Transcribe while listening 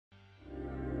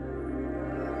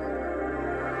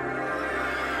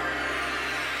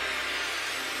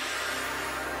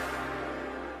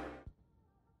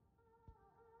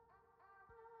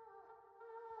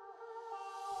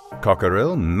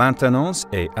Cockerill Maintenance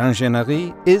et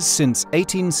Ingénierie is since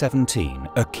 1817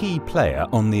 a key player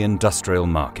on the industrial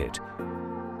market,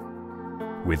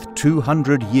 with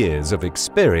 200 years of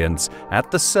experience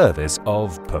at the service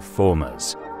of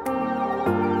performers.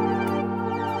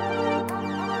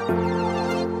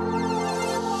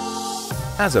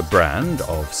 As a brand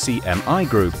of CMI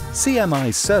Group,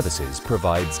 CMI Services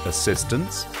provides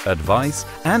assistance, advice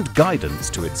and guidance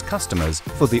to its customers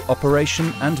for the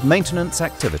operation and maintenance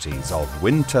activities of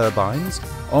wind turbines,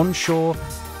 onshore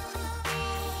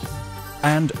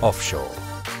and offshore.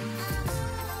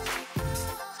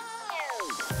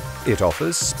 It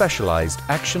offers specialized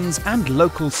actions and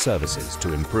local services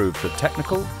to improve the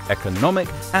technical, economic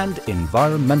and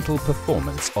environmental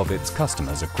performance of its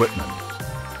customers' equipment.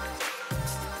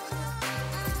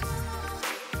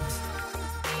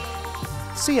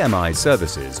 CMI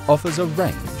Services offers a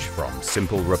range from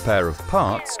simple repair of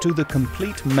parts to the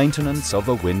complete maintenance of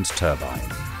a wind turbine.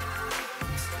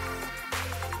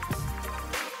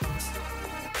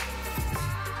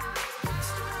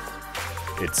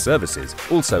 Its services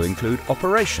also include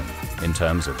operation in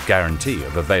terms of guarantee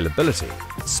of availability,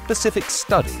 specific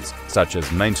studies such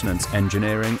as maintenance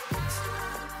engineering,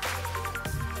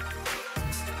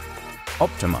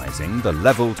 optimizing the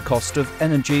leveled cost of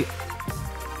energy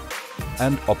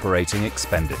and operating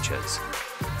expenditures.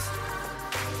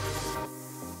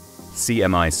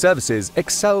 CMI Services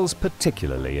excels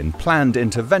particularly in planned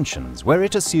interventions where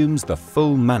it assumes the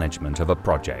full management of a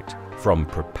project, from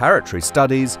preparatory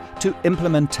studies to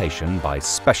implementation by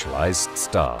specialized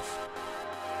staff.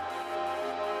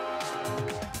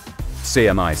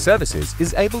 CMI Services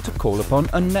is able to call upon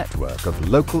a network of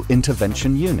local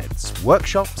intervention units,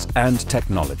 workshops and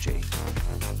technology.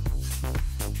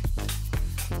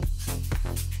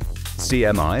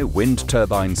 CMI Wind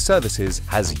Turbine Services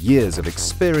has years of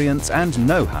experience and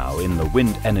know-how in the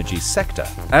wind energy sector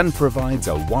and provides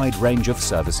a wide range of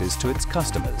services to its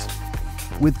customers,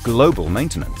 with global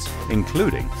maintenance,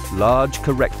 including large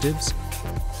correctives,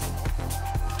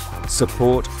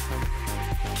 support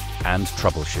and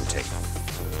troubleshooting.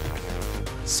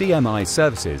 CMI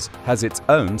Services has its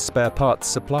own spare parts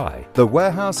supply. The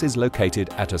warehouse is located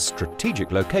at a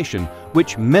strategic location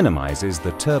which minimizes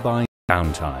the turbine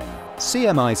downtime.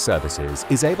 CMI Services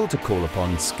is able to call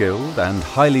upon skilled and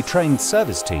highly trained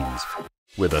service teams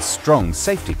with a strong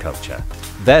safety culture.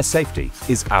 Their safety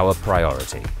is our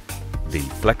priority. The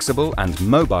flexible and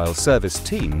mobile service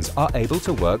teams are able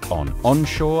to work on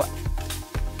onshore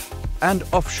and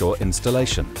offshore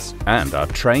installations and are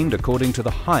trained according to the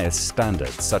highest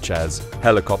standards such as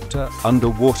helicopter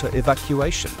underwater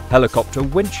evacuation, helicopter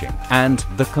winching and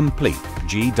the complete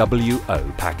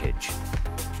GWO package.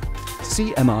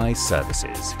 CMI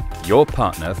Services, your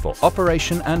partner for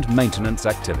operation and maintenance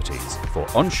activities for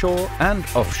onshore and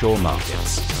offshore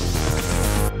markets.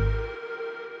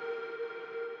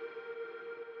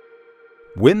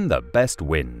 Win the best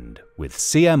wind with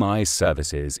CMI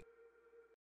Services